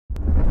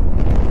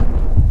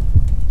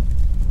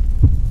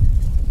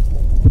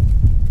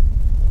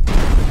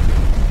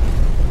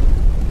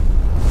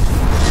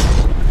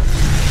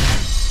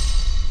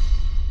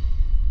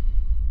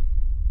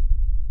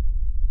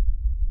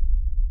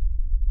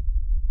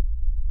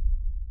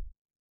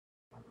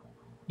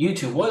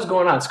YouTube, what is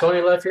going on?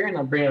 SconiLife here, and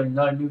I'm bringing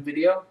another new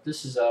video.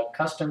 This is a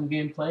custom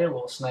gameplay, a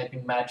little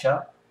sniping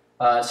matchup.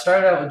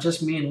 Started out with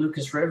just me and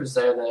Lucas Rivers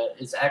there. That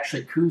is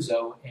actually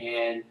Cuzzo,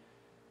 and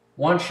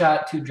one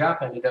shot, two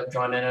drop ended up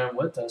joining in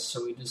with us.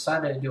 So we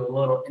decided to do a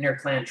little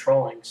inter-clan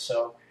trolling.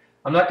 So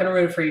I'm not going to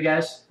ruin it for you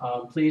guys.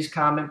 Please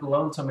comment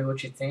below and tell me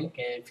what you think.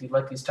 And if you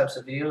like these types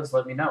of videos,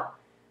 let me know.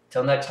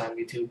 Till next time,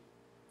 YouTube.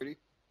 Ready?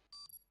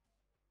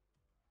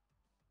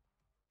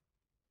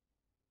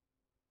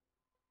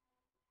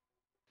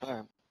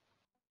 Alright.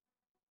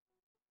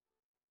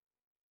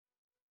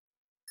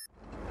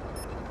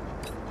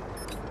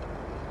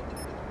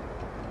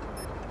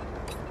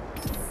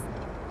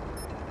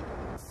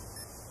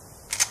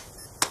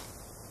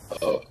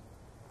 Oh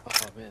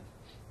man.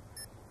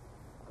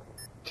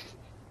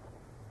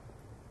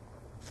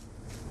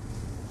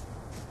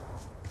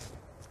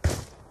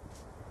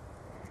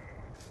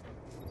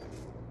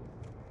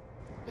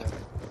 Yeah.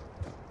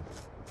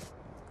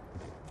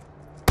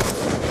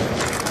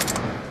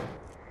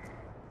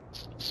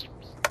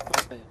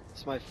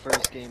 It's my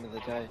first game of the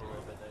day.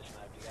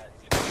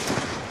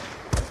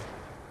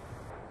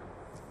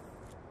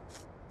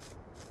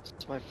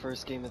 It's my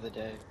first game of the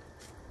day.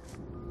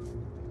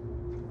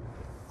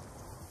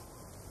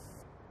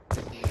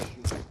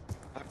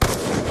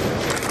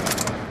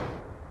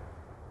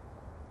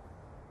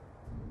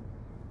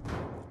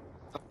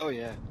 Oh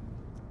yeah.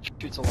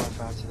 Shoots a lot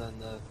faster than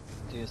the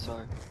DSR. You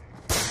know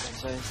what I'm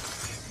saying?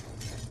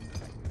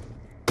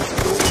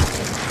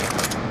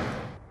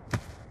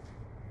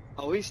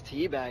 Oh, he's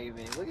teabagging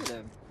me. Look at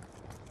him.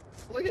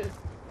 Look at him.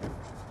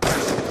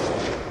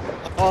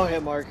 Oh,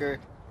 hit marker.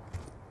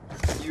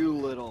 You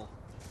little.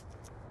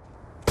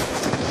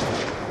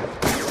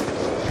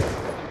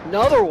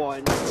 Another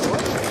one?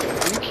 What?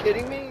 Are you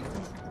kidding me?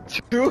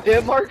 2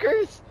 hit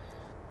markers?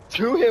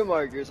 2 hit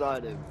markers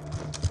on him.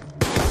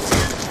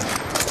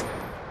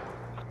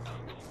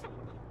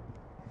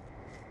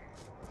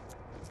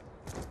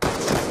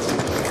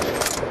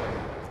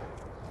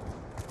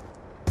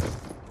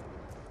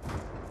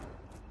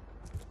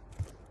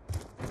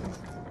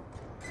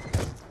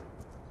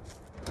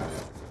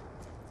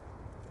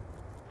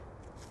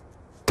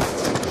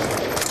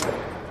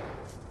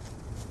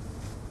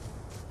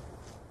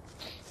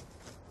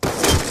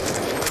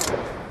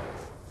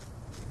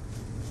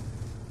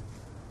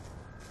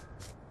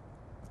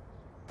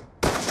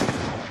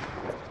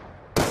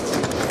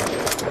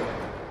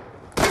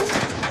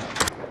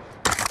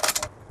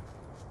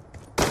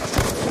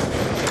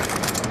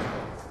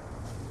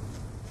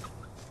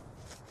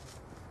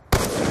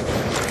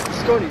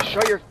 Scony,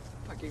 shut your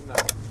fucking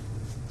mouth.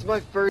 It's my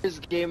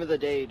first game of the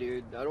day,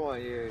 dude. I don't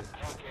want to hear it.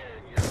 I don't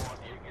care.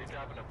 You're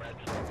dropping a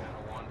breadstick on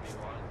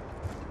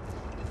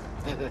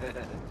a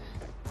 1v1.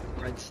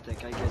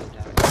 Breadstick, I get it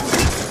now.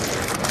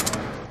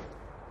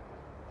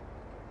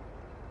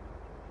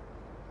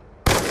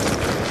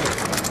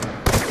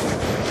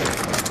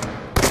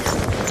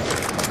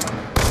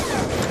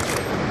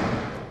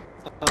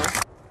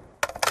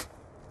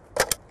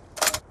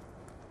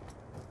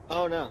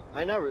 Oh no,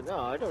 I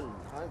don't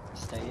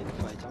stay in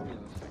fights, I don't give a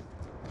fuck.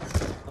 I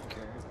don't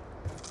care.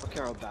 I don't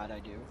care how bad I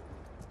do.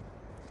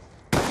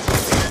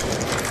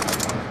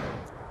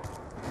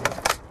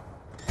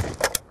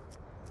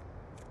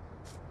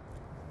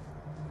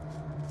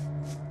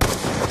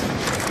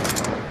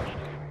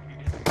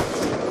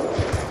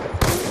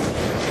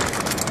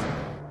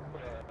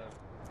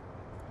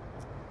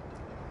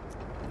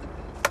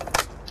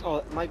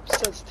 Oh, my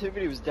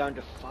sensitivity was down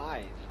to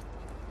 5.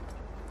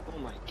 Oh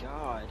my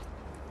god.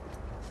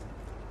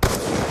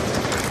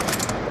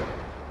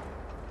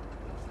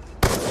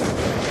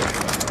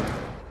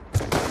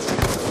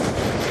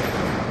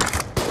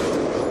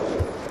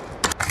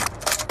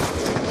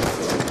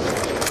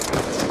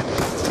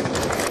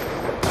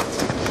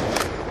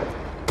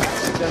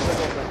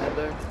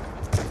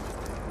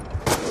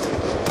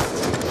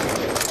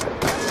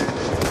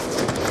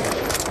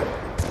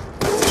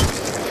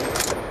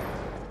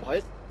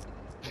 What?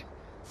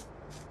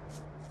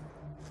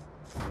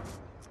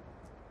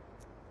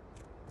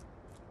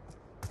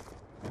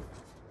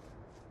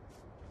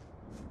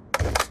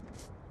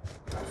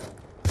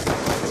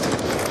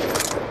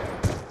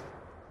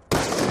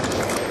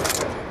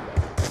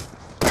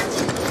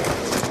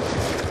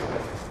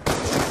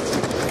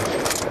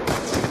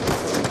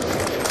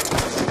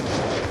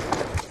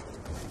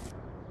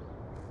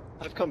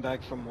 I've come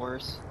back from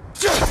worse.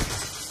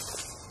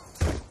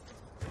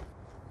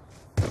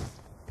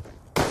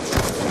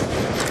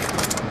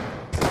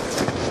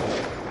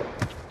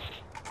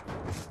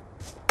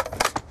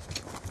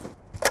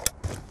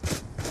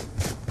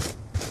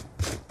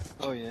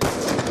 Oh yeah.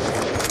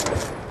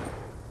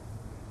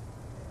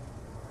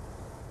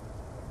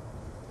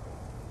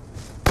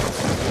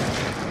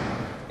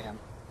 Damn.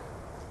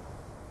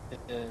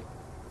 Yeah.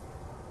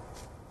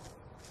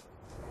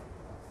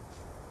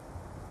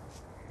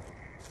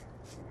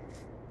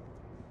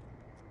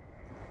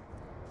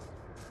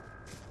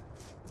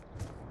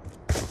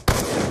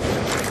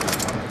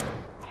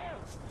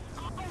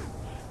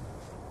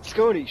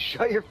 Scony,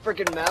 shut your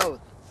freaking mouth.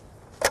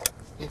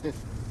 I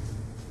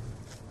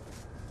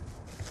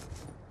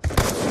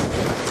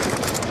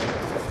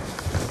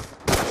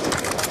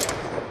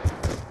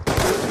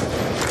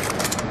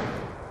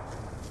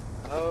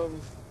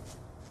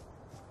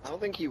don't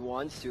think he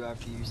wants to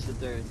after you sit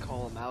there and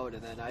call him out,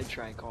 and then I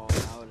try and call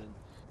him out, and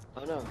I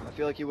don't know. I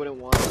feel like he wouldn't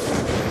want to.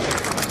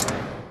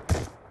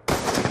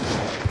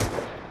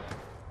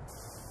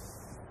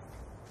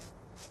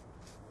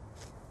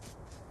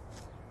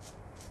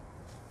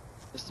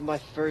 This is my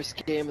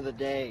first game of the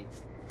day.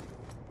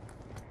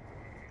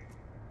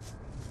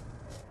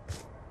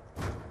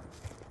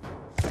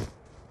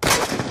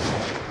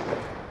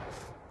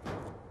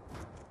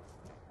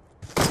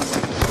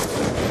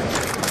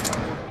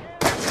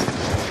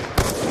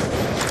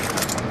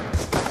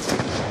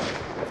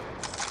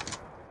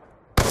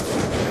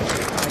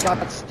 I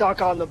got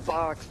stuck on the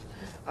box.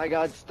 I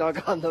got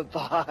stuck on the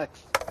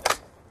box.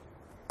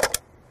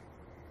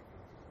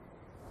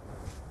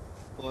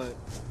 What?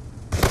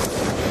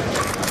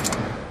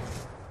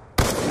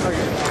 No,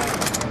 you're not.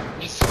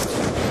 You're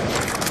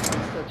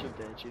such a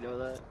bitch, you know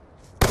that?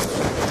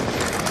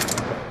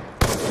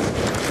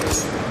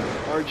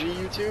 RG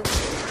YouTube?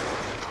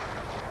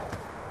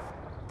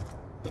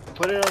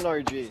 Put it on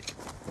RG.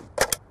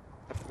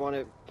 I want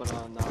it, but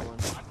on that one.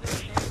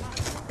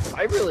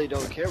 I really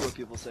don't care what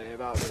people say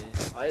about me.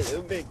 It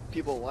would make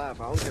people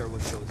laugh. I don't care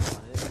what goes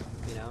on it,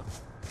 you know?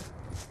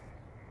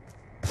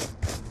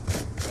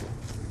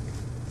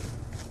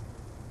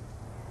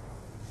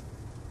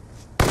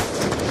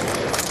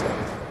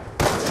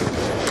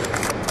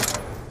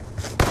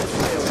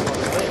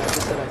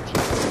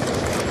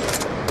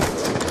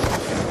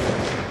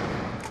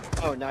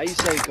 Oh, now you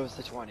say it goes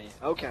to 20.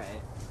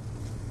 Okay.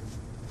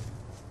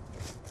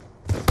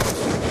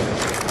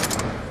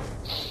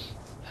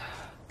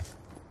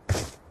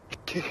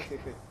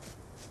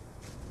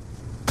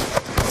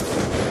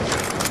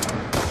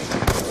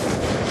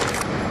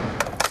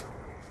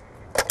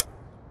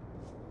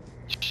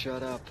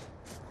 Shut up.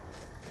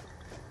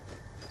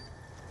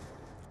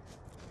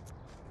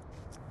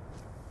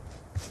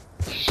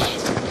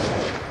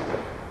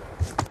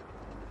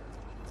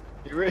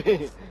 He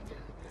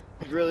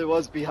really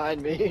was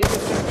behind me.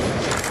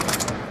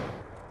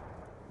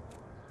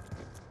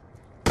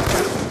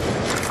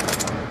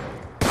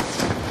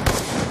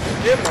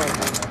 Get Martin.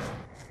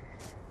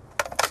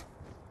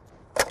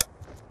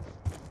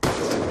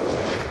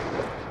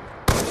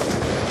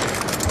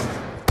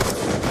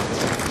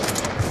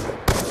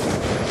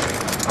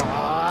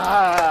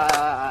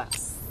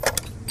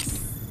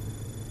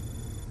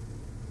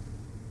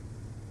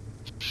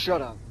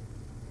 Shut up.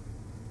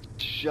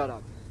 Shut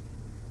up.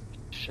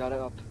 Shut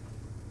up.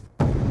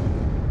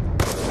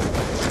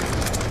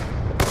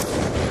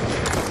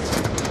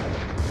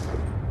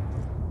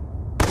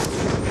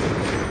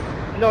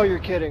 No, you're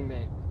kidding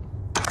me.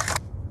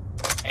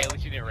 Hey, at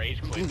least you didn't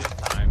rage quit this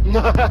time.